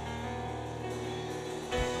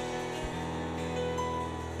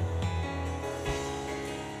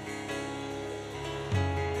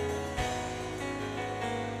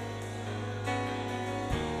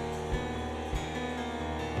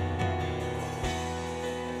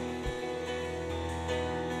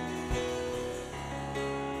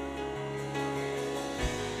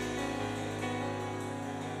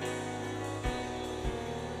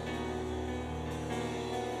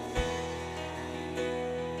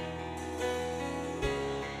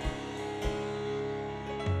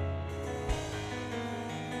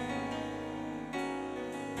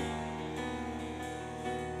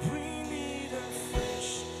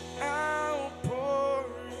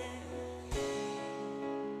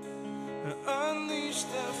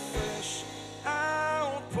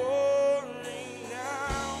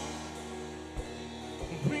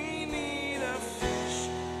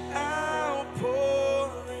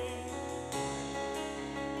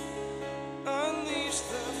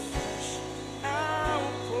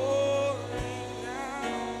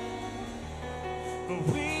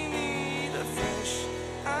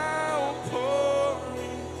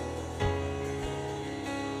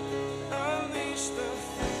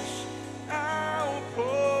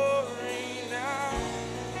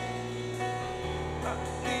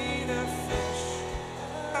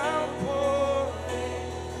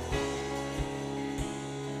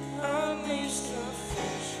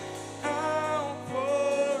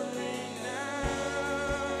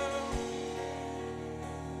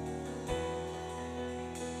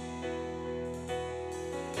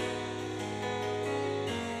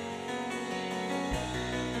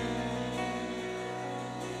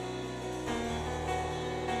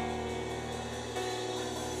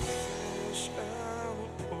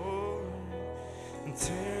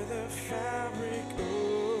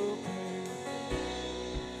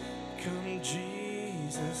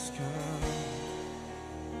 Jesus come.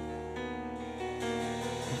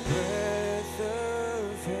 Breath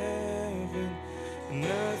of heaven,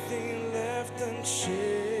 nothing left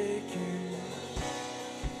unshaken.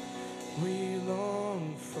 We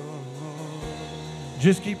long for more.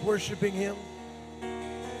 Just keep worshiping Him.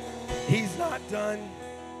 He's not done.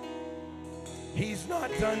 He's not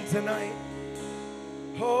done tonight.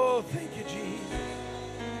 Oh, thank you, Jesus.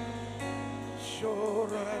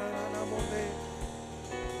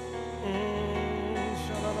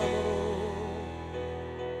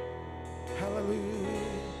 Hallelujah.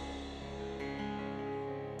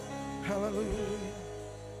 Hallelujah.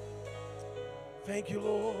 Thank you,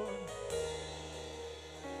 Lord.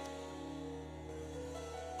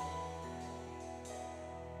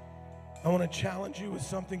 I want to challenge you with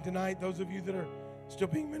something tonight. Those of you that are still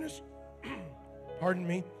being ministered, pardon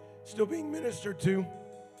me, still being ministered to,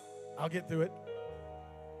 I'll get through it.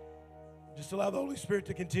 Just allow the Holy Spirit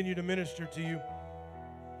to continue to minister to you.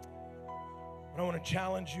 But I want to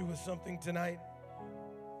challenge you with something tonight.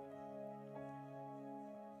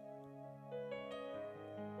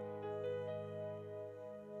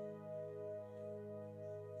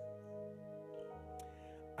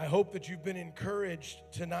 I hope that you've been encouraged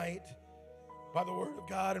tonight by the Word of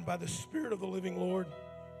God and by the Spirit of the living Lord.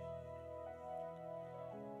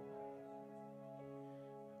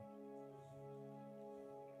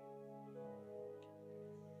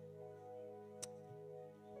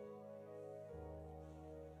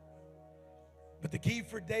 But the key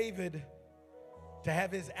for David to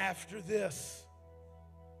have his after this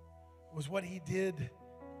was what he did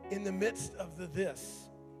in the midst of the this.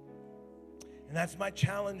 And that's my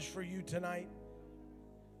challenge for you tonight.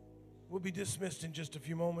 We'll be dismissed in just a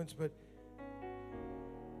few moments, but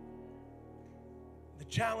the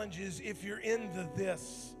challenge is, if you're in the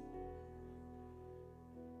this,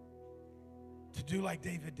 to do like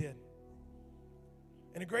David did.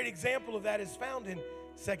 And a great example of that is found in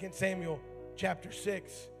 2 Samuel chapter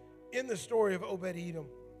 6, in the story of Obed-Edom.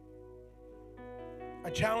 I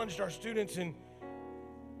challenged our students in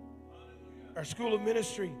our school of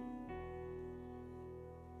ministry.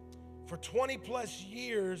 For 20 plus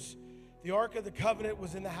years, the Ark of the Covenant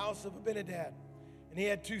was in the house of Abinadab, and he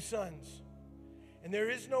had 2 sons. And there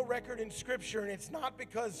is no record in Scripture, and it's not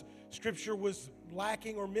because Scripture was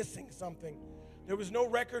lacking or missing something. There was no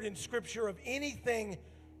record in Scripture of anything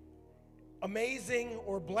amazing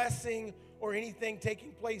or blessing or anything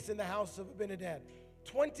taking place in the house of Abinadab.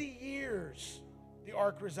 20 years the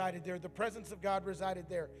Ark resided there. The presence of God resided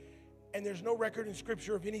there. And there's no record in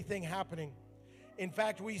Scripture of anything happening. In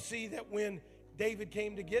fact, we see that when David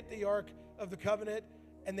came to get the Ark of the Covenant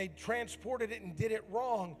and they transported it and did it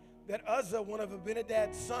wrong, that Uzzah, one of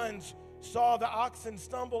Abinadab's sons, saw the oxen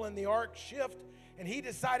stumble and the Ark shift, and he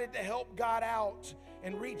decided to help God out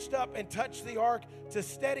and reached up and touched the Ark to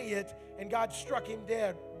steady it, and God struck him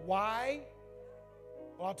dead. Why?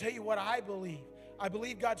 Well, I'll tell you what I believe. I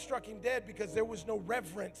believe God struck him dead because there was no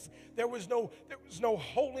reverence. There was no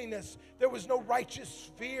holiness. There was no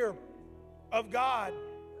righteous fear of God.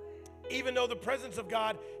 Even though the presence of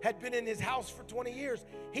God had been in his house for 20 years,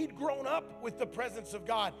 he'd grown up with the presence of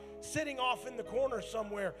God, sitting off in the corner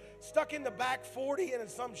somewhere, stuck in the back 40 in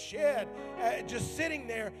some shed, just sitting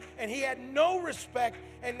there, and he had no respect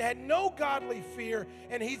and had no godly fear,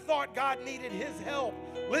 and he thought God needed his help.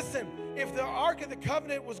 Listen, if the Ark of the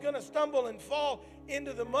Covenant was going to stumble and fall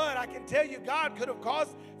into the mud, I can tell you God could have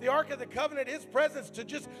caused the Ark of the Covenant, his presence, to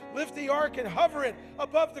just lift the Ark and hover it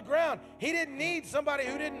above the ground. He didn't need somebody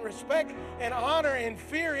who didn't respect and honor and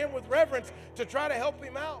fear him with reverence to try to help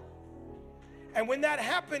him out. And when that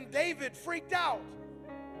happened, David freaked out.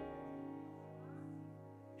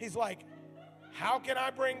 He's like, how can I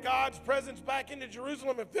bring God's presence back into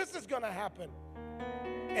Jerusalem if this is going to happen?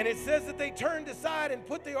 And it says that they turned aside and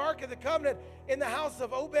put the Ark of the Covenant in the house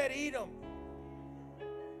of Obed-Edom.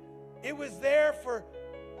 It was there for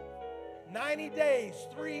 90 days,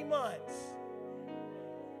 3 months.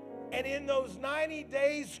 And in those 90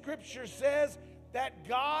 days, Scripture says that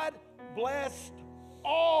God blessed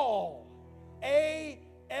all, A-L-L,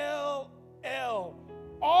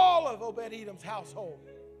 all of Obed-Edom's household.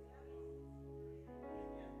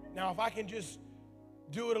 Now, if I can just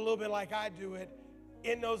do it a little bit like I do it,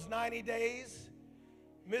 in those 90 days,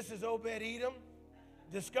 Mrs. Obed-Edom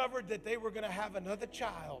discovered that they were going to have another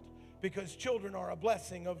child, because children are a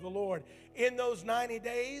blessing of the Lord. In those 90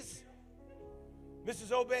 days,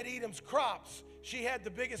 Mrs. Obed-Edom's crops, she had the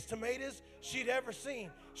biggest tomatoes she'd ever seen.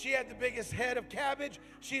 She had the biggest head of cabbage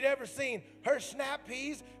she'd ever seen. Her snap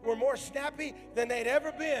peas were more snappy than they'd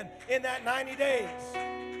ever been in that 90 days.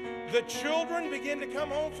 The children begin to come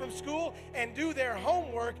home from school and do their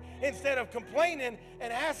homework instead of complaining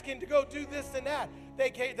and asking to go do this and that.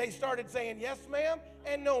 They started saying yes, ma'am,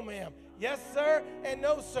 and no, ma'am. Yes, sir, and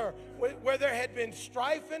no, sir. Where there had been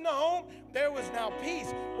strife in the home, there was now peace.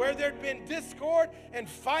 Where there'd been discord and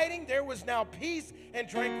fighting, there was now peace and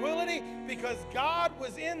tranquility because God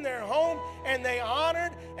was in their home and they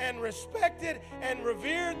honored and respected and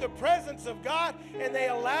revered the presence of God, and they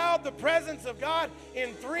allowed the presence of God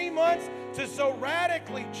in 3 months to so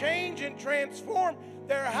radically change and transform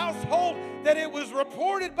their household that it was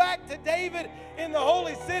reported back to David in the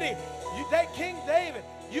holy city. King David,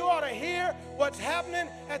 you ought to hear what's happening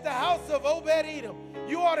at the house of Obed-Edom.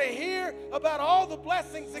 You ought to hear about all the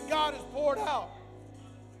blessings that God has poured out.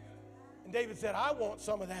 And David said, I want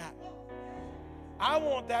some of that. I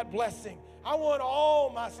want that blessing. I want all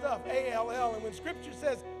my stuff, A-L-L. And when Scripture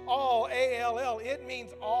says all, A-L-L, it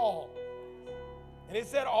means all. And it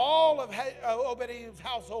said all of Obed-Edom's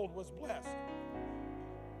household was blessed.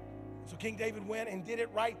 So King David went and did it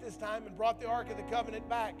right this time and brought the Ark of the Covenant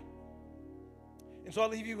back. And so I'll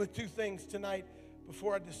leave you with two things tonight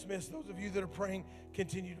before I dismiss. Those of you that are praying,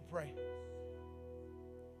 continue to pray.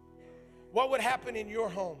 What would happen in your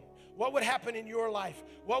home? What would happen in your life?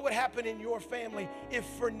 What would happen in your family if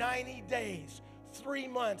for 90 days, 3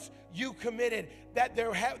 months, you committed that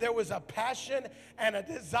there was a passion and a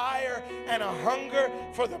desire and a hunger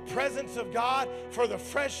for the presence of God, for the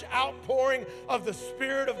fresh outpouring of the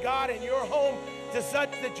Spirit of God in your home, to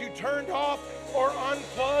such that you turned off or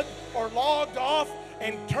unplugged or logged off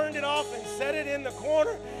and turned it off and set it in the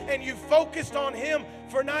corner and you focused on Him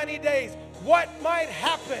for 90 days? What might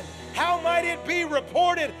happen? How might it be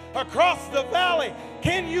reported across the valley?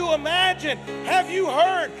 Can you imagine? Have you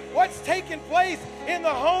heard what's taking place in the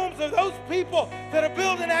homes of those people that are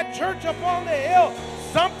building that church up on the hill?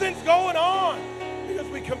 Something's going on because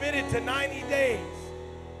we committed to 90 days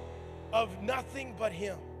of nothing but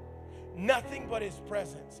Him, nothing but His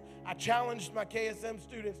presence. I challenged my KSM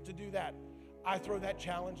students to do that. I throw that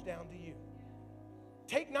challenge down to you.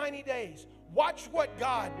 Take 90 days. Watch what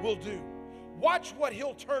God will do. Watch what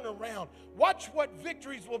He'll turn around. Watch what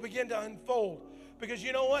victories will begin to unfold. Because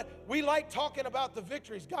you know what? We like talking about the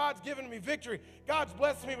victories. God's given me victory. God's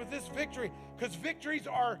blessed me with this victory. Because victories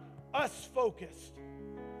are us focused.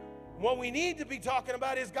 What we need to be talking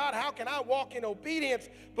about is, God, how can I walk in obedience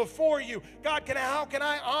before you? God, how can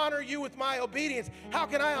I honor you with my obedience? How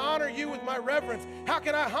can I honor you with my reverence? How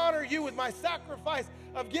can I honor you with my sacrifice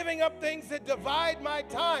of giving up things that divide my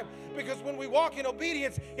time? Because when we walk in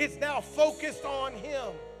obedience, it's now focused on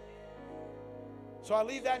Him. So I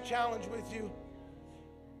leave that challenge with you.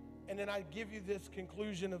 And then I give you this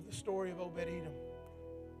conclusion of the story of Obed-Edom.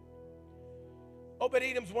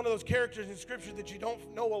 Obed-Edom's one of those characters in Scripture that you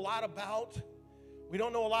don't know a lot about. We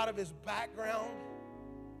don't know a lot of his background.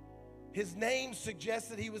 His name suggests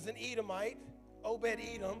that he was an Edomite,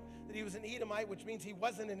 Obed-Edom, that he was an Edomite, which means he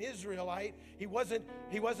wasn't an Israelite. He wasn't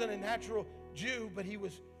a natural Jew, but he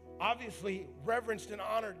was obviously reverenced and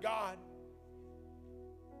honored God.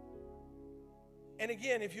 And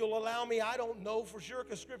again, if you'll allow me, I don't know for sure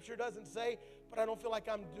because Scripture doesn't say, but I don't feel like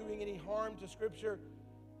I'm doing any harm to Scripture.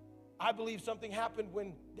 I believe something happened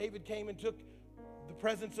when David came and took the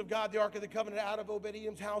presence of God, the Ark of the Covenant, out of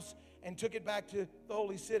Obed-Edom's house and took it back to the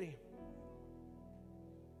holy city.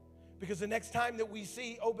 Because the next time that we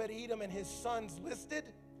see Obed-Edom and his sons listed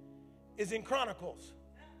is in Chronicles.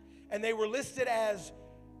 And they were listed as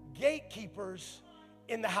gatekeepers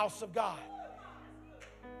in the house of God.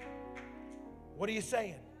 What are you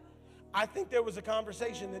saying? I think there was a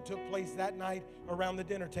conversation that took place that night around the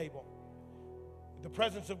dinner table. The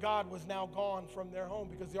presence of God was now gone from their home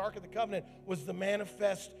because the Ark of the Covenant was the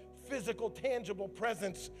manifest, physical, tangible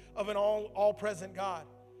presence of an all-present God.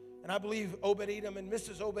 And I believe Obed-Edom and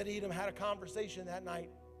Mrs. Obed-Edom had a conversation that night.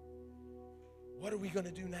 What are we going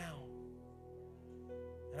to do now?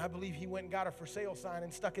 And I believe he went and got a for sale sign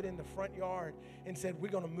and stuck it in the front yard and said, we're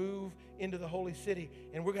going to move into the holy city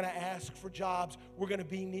and we're going to ask for jobs. We're going to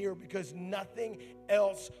be near because nothing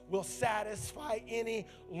else will satisfy any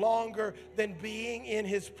longer than being in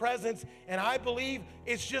His presence. And I believe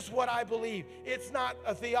it's just what I believe. It's not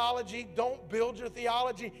a theology. Don't build your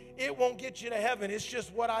theology. It won't get you to heaven. It's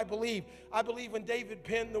just what I believe. I believe when David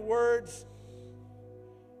penned the words,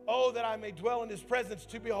 oh, that I may dwell in His presence,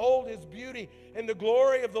 to behold His beauty and the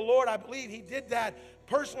glory of the Lord. I believe he did that.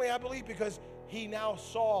 Personally, I believe because he now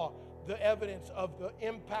saw the evidence of the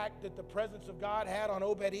impact that the presence of God had on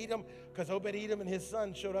Obed-Edom, because Obed-Edom and his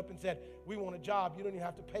son showed up and said, we want a job. You don't even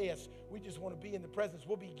have to pay us. We just want to be in the presence.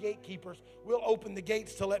 We'll be gatekeepers. We'll open the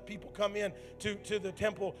gates to let people come in to the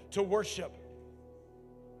temple to worship.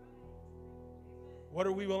 What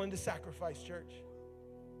are we willing to sacrifice, church?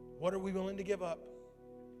 What are we willing to give up?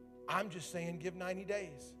 I'm just saying give 90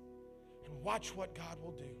 days and watch what God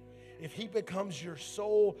will do. If he becomes your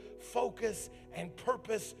sole focus and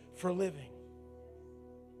purpose for living.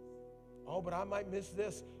 Oh, but I might miss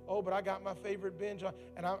this. Oh, but I got my favorite binge on.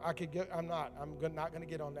 And I'm not going to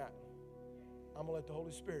get on that. I'm going to let the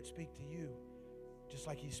Holy Spirit speak to you just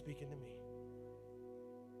like he's speaking to me.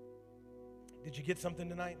 Did you get something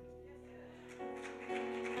tonight?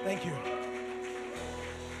 Thank you.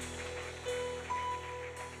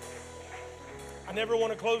 I never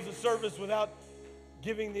want to close the service without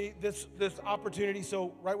giving this opportunity.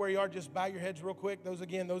 So right where you are, just bow your heads real quick. Those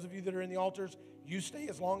of you that are in the altars, you stay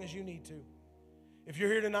as long as you need to. If you're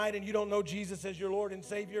here tonight and you don't know Jesus as your Lord and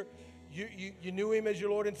Savior, you knew him as your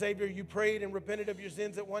Lord and Savior, you prayed and repented of your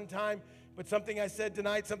sins at one time, but something I said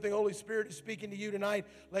tonight, something Holy Spirit is speaking to you tonight,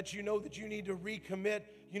 lets you know that you need to recommit,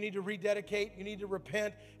 you need to rededicate, you need to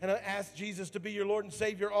repent and ask Jesus to be your Lord and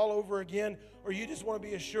Savior all over again, or you just want to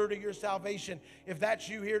be assured of your salvation. If that's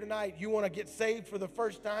you here tonight, you want to get saved for the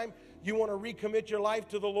first time, you want to recommit your life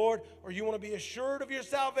to the Lord, or you want to be assured of your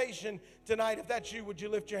salvation tonight, if that's you, would you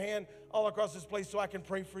lift your hand all across this place so I can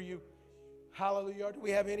pray for you? Hallelujah. Do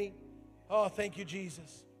we have any? Oh, thank you,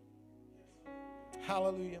 Jesus.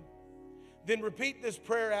 Hallelujah. Then repeat this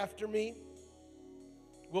prayer after me.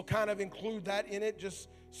 We'll kind of include that in it just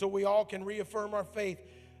so we all can reaffirm our faith.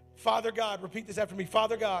 Father God, repeat this after me.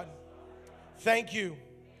 Father God, thank you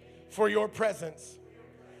for your presence.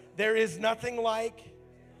 There is nothing like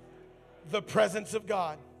the presence of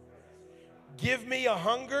God. Give me a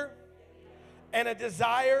hunger and a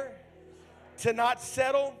desire to not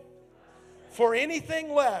settle for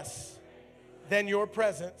anything less than your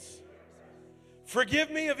presence. Forgive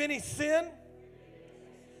me of any sin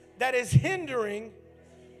that is hindering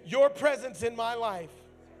your presence in my life.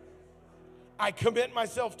 I commit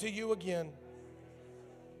myself to you again.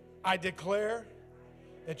 I declare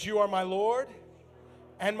that you are my Lord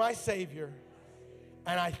and my Savior,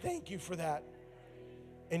 and I thank you for that.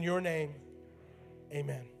 In your name,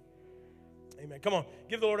 amen. Amen. Come on,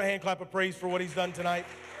 give the Lord a hand clap of praise for what he's done tonight.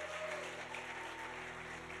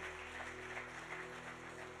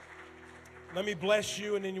 Let me bless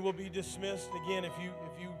you, and then you will be dismissed. Again, if you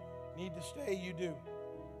need to stay, you do.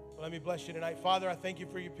 Let me bless you tonight. Father, I thank you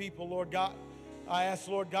for your people, Lord God. I ask,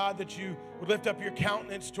 Lord God, that you would lift up your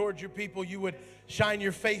countenance towards your people. You would shine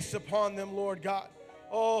your face upon them, Lord God.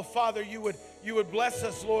 Oh, Father, you would bless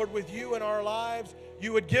us, Lord, with you in our lives.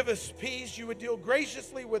 You would give us peace. You would deal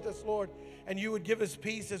graciously with us, Lord, and you would give us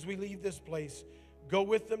peace as we leave this place. Go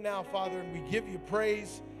with them now, Father, and we give you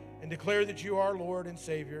praise and declare that you are Lord and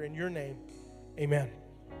Savior in your name. Amen.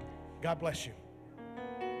 God bless you.